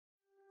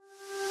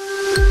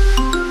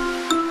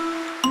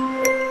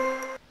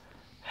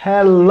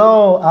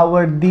Hello,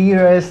 our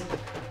dearest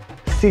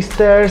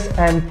sisters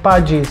and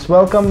Pajis.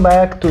 Welcome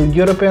back to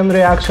European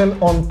Reaction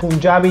on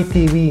Punjabi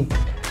TV.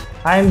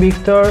 I'm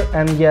Viktor,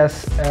 and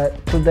yes,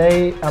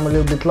 today I'm a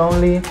little bit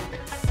lonely.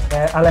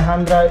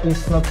 Alejandra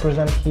is not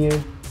present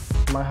here.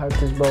 My heart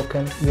is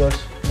broken, yours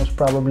most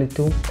probably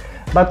too.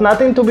 But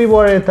nothing to be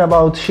worried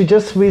about. She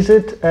just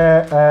visited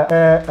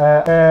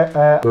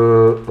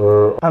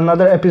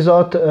another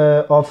episode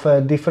of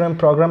a different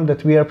program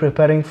that we are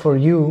preparing for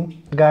you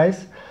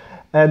guys.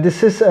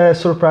 This is a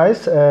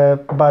surprise,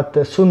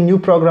 but soon new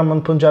program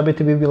on Punjabi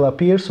TV will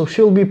appear, so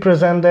she'll be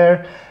present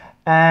there,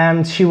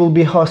 and she will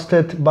be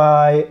hosted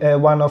by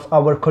one of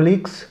our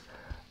colleagues.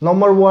 No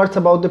more words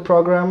about the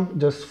program,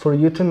 just for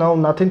you to know,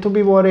 nothing to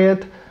be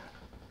worried.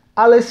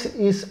 Alice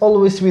is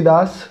always with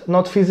us,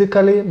 not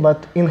physically,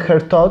 but in her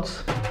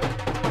thoughts.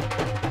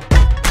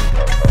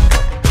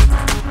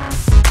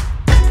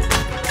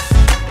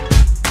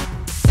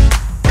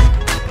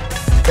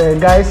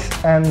 Guys,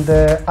 and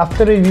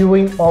after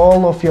reviewing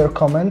all of your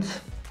comments,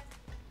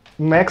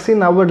 next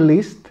in our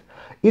list,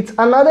 it's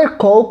another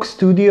Coke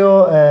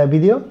Studio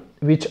video,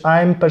 which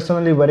I'm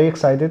personally very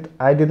excited.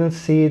 I didn't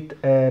see it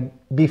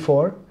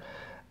before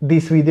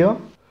this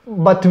video,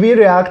 but we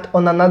react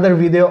on another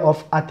video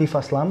of Atif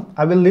Aslam.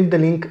 I will leave the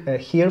link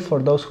here for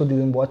those who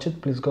didn't watch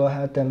it. Please go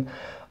ahead and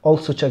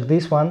also check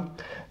this one.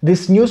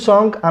 This new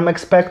song, I'm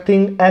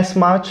expecting as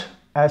much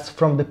as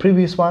from the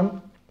previous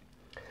one.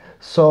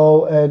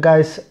 So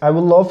guys, I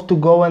would love to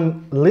go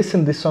and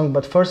listen this song,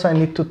 but first I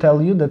need to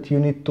tell you that you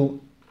need to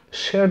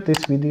share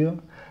this video,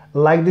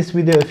 like this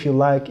video if you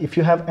like. If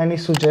you have any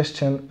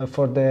suggestion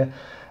for the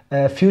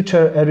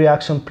future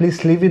reaction,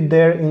 please leave it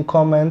there in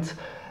comments.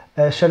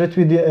 Share it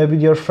with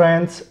your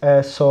friends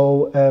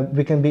so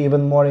we can be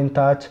even more in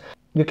touch.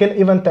 You can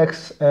even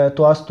text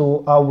to us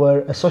to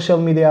our social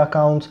media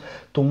accounts,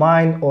 to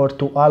mine or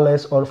to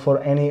Alice or for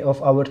any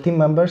of our team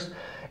members.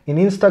 In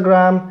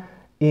Instagram,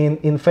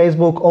 in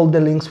Facebook, all the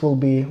links will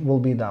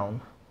be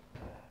down.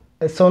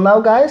 So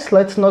now guys,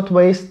 let's not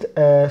waste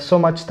so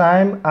much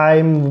time.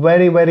 I'm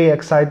very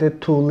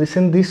excited to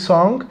listen this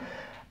song,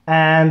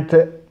 and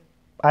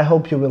I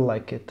hope you will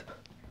like it.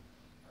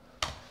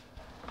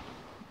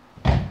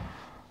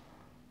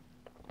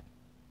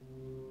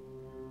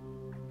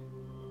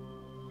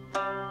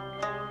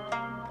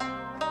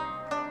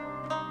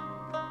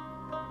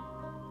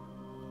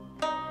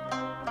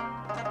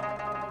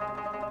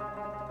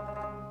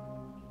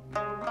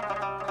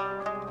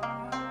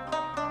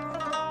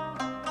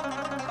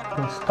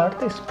 The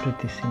start is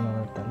pretty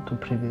similar than to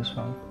previous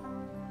one.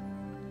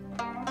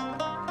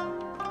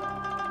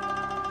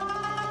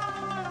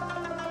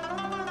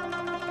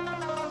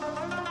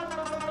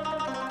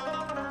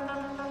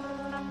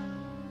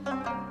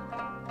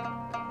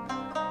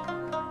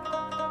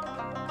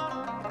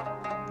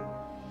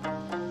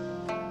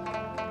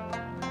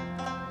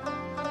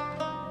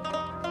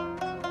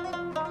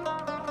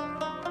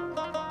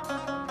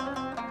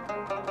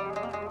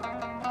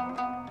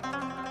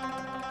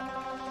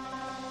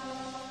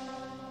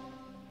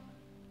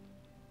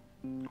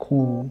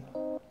 Cool.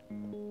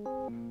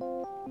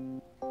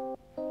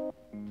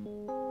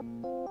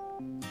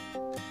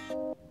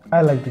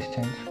 I like this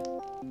change.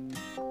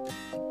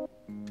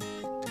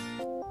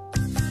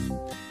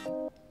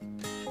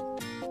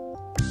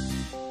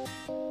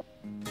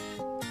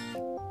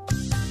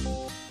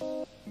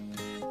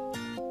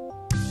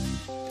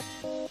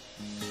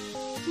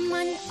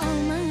 Man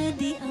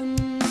Aamadeh Am.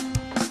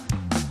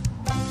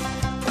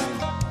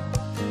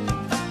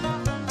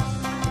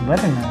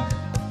 Very nice.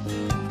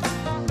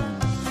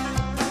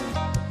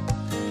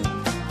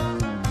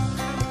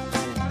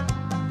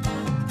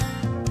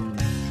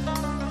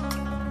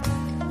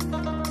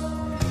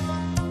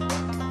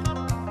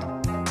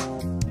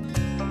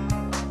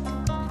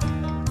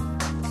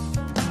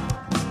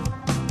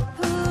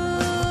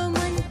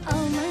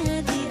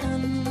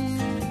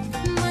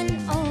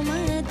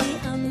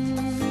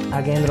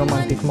 Again,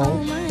 romantic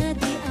mode.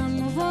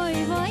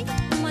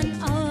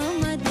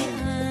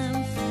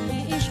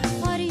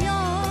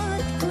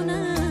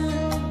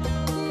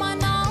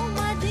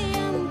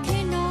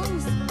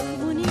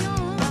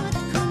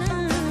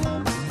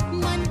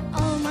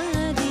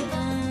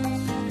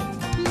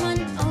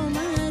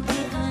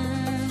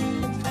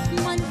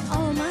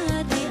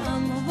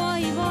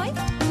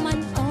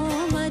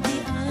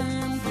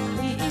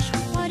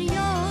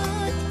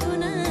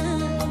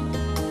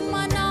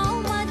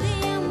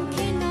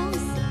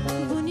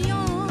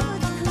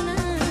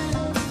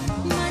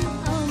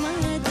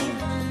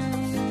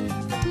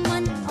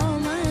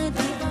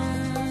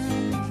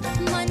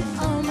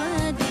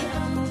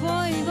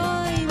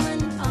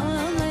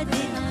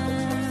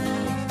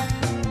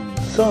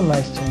 So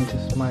nice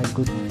changes, my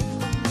goodness.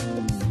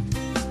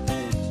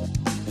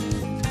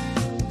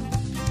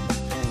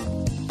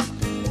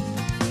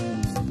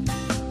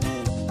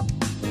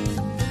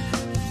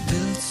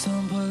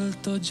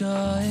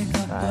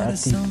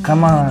 Atif,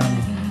 come on.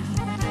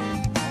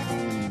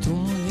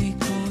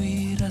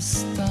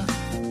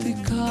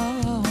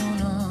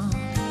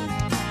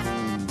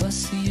 बस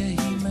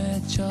यही मैं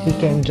चाहता He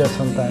came just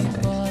on time,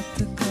 guys.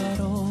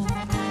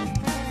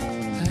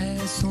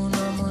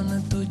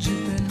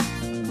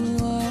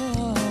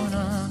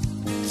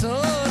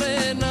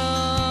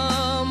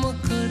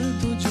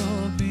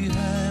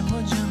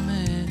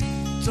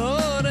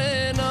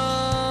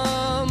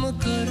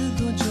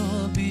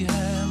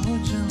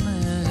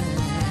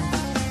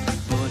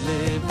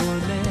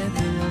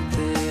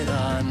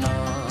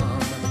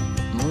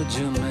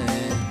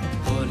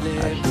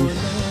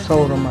 He's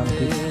so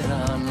romantic.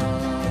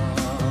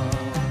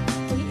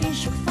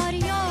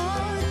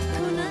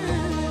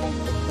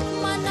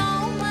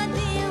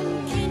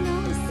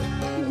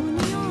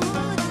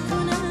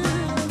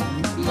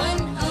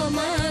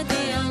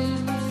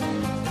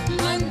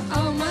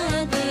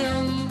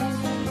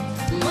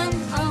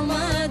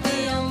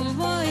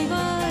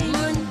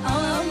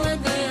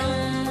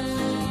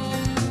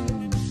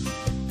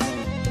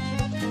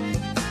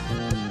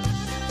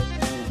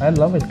 I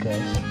love it,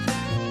 guys.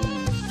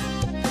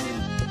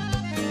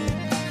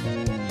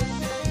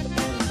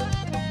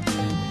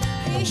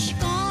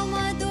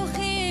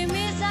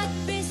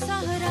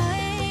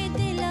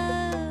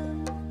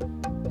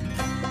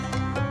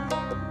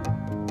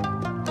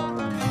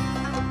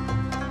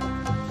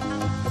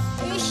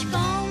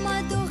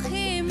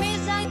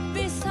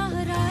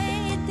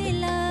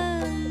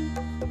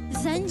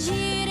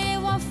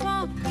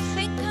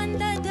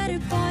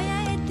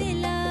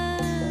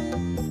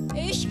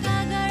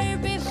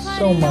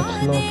 So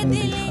much love in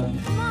this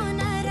song.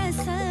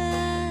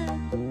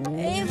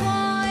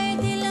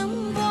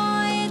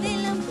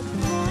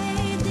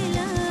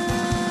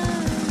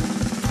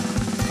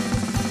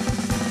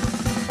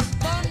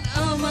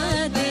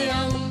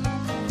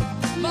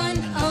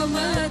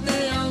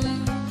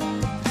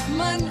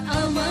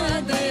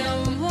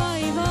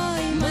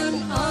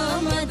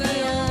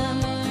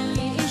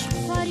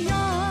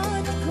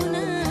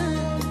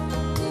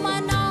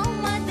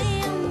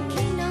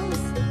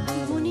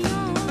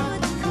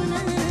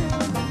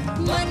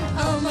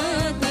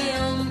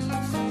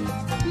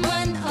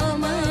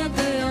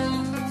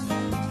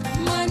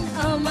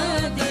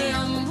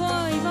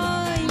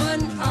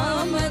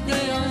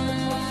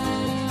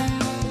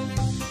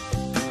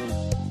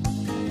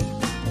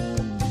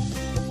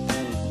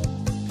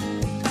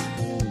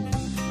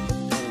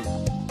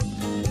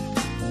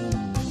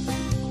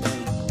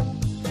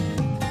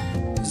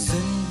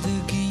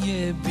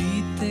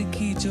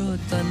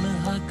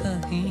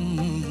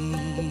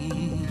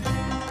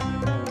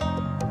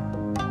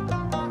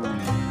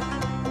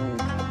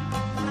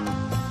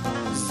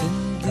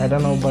 I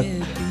don't know, but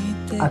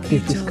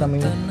Atif is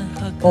coming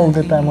all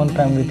the time on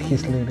time with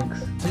his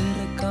lyrics.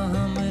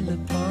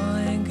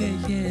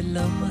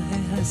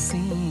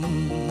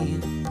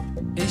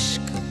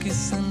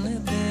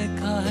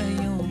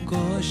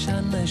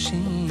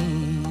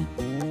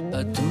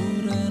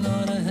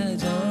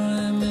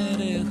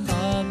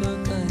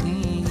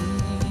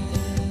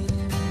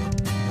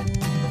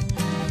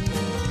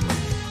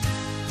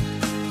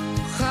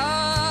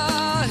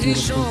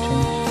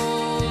 Beautiful.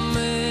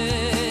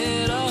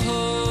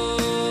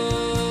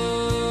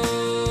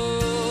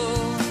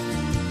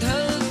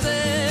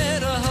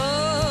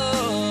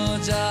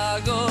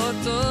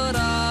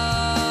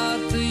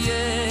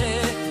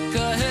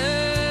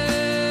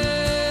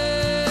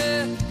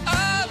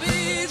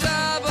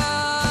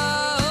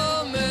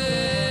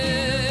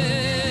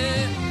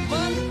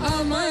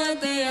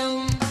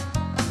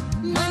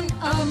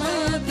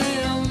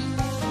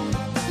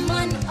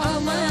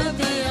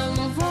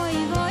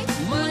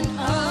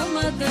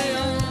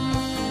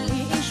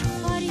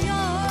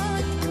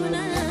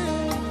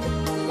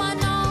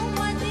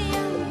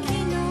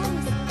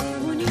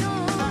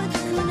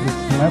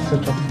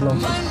 Message of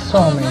love is so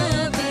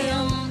amazing.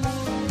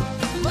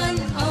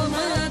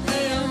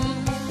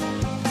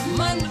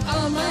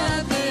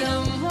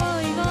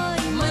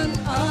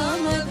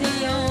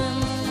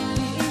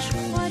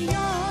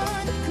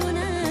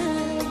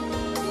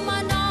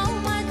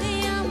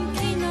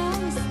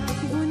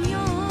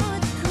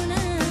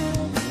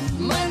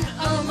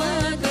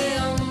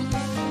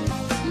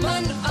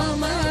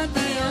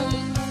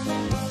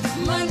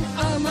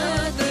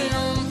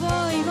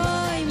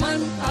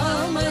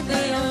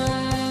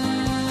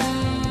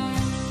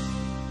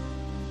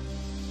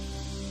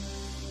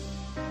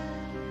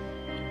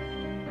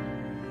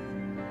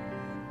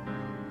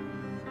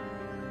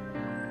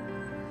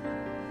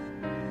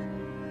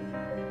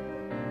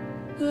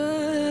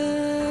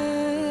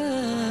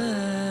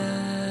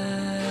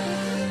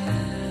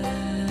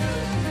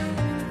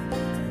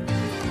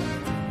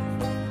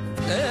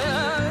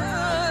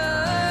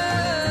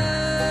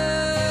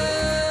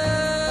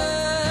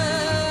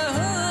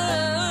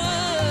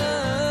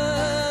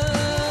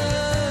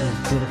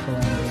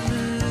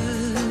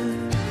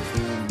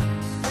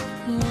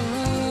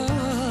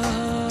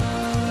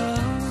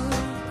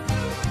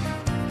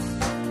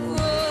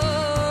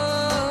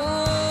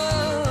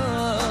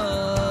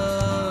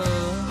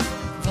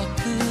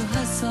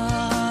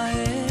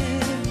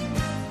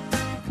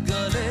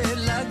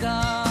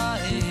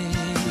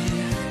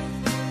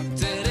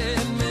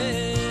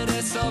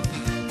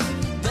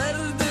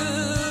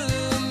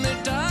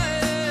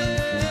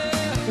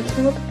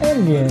 not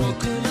ending.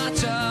 रुकना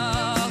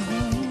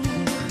चाहूं,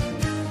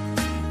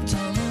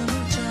 थमना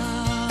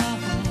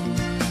चाहूं,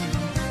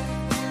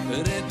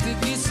 रेत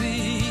किसी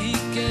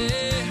के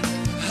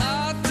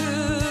हाथ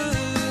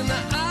न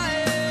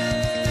आए,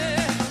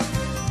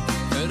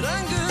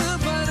 रंग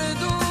भर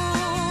दूं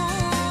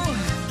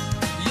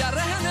या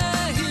रहने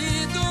ही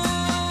दूं,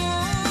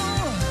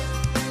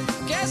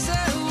 कैसे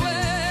हुए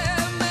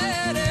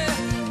मेरे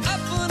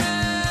अपने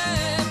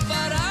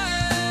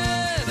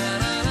पराए। ना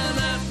ना ना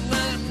ना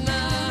ना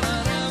ना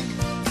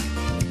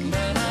ना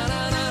ना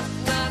ना ना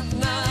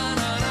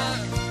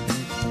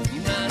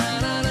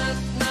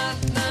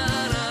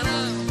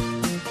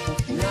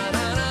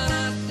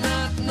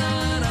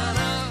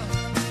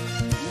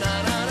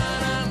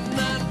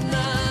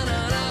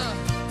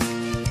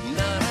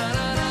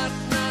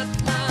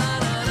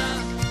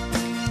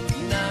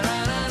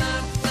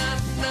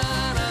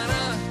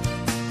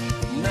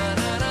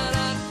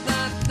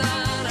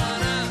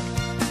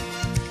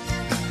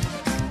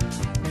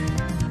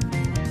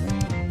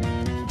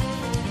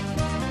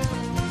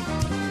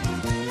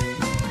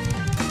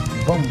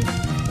Boom.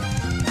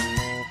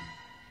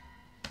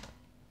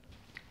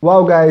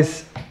 Wow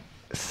guys,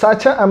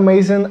 such an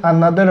amazing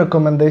another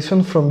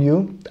recommendation from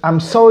you. I'm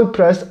so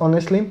impressed,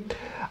 honestly.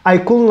 I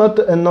could not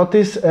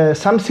notice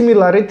some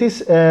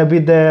similarities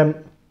with the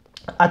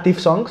Atif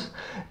songs,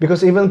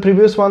 because even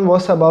previous one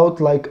was about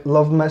like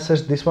love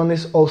message. This one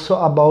is also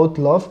about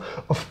love.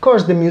 Of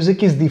course the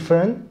music is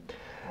different,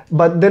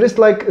 but there is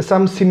like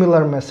some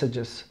similar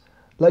messages,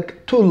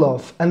 like to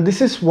love. And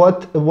this is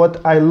what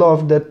I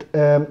love, that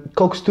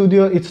Coke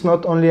Studio, it's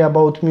not only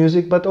about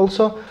music but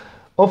also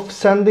of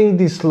sending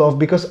this love,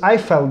 because I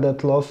felt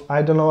that love.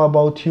 I don't know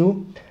about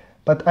you,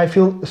 but I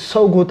feel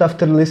so good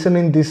after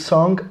listening this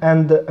song.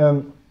 And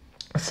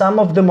some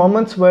of the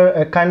moments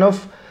were kind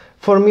of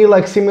for me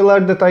like similar,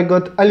 that I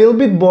got a little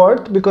bit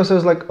bored, because I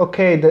was like,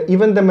 okay,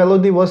 even the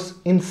melody was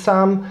in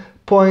some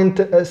point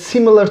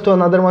similar to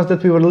another ones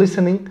that we were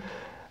listening.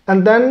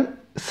 And then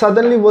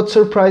suddenly what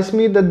surprised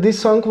me, that this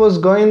song was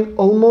going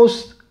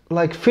almost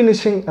like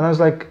finishing, and I was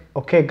like,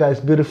 okay guys,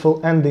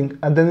 beautiful ending.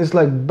 And then it's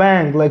like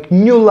bang, like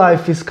new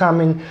life is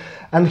coming,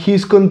 and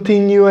he's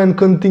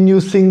continue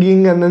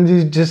singing, and then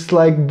he's just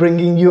like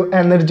bringing you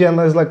energy. And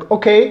I was like,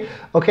 okay,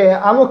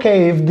 I'm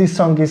okay if this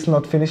song is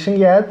not finishing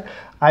yet.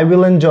 I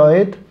will enjoy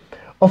it.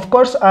 Of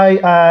course,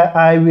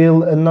 I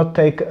will not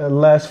take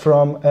less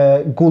from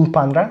Gul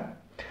Panrra.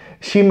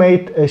 She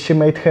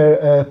made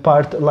her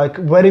part like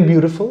very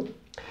beautiful.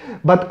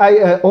 But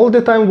I all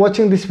the time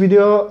watching this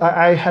video,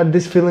 I had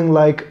this feeling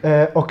like,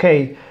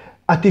 okay,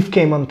 Atif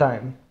came on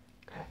time,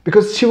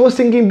 because she was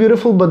singing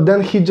beautiful, but then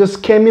he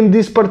just came in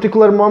this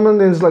particular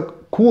moment, and it's like,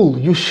 cool,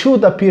 you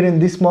should appear in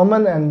this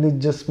moment, and it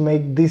just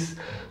make this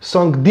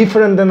song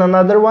different than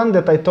another one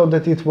that I thought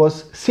that it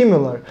was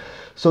similar.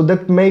 So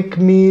that make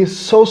me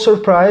so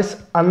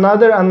surprised.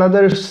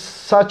 Another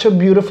such a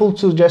beautiful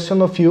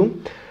suggestion of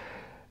you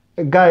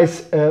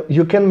guys.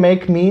 You can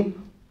make me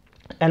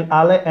and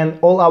Ale and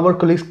all our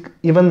colleagues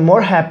even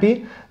more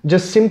happy,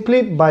 just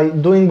simply by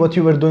doing what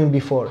you were doing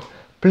before.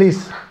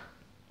 Please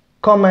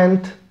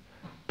comment,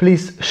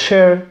 please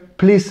share,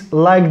 please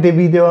like the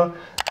video.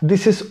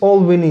 This is all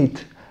we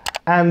need,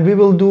 and we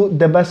will do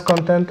the best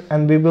content,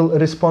 and we will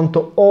respond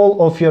to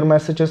all of your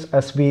messages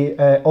as we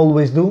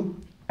always do.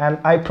 And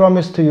I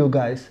promise to you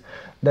guys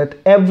that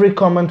every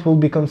comment will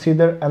be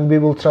considered, and we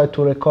will try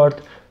to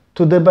record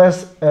to the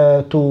best,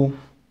 to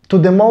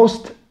the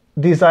most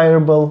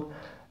desirable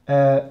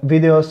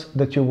videos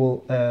that you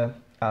will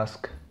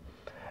ask.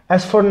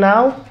 As for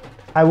now,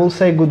 I will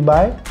say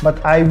goodbye,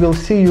 but I will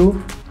see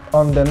you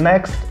on the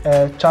next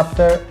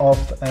chapter of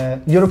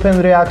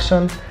European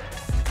reaction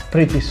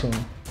pretty soon.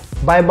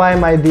 Bye bye,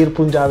 my dear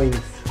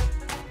Punjabis.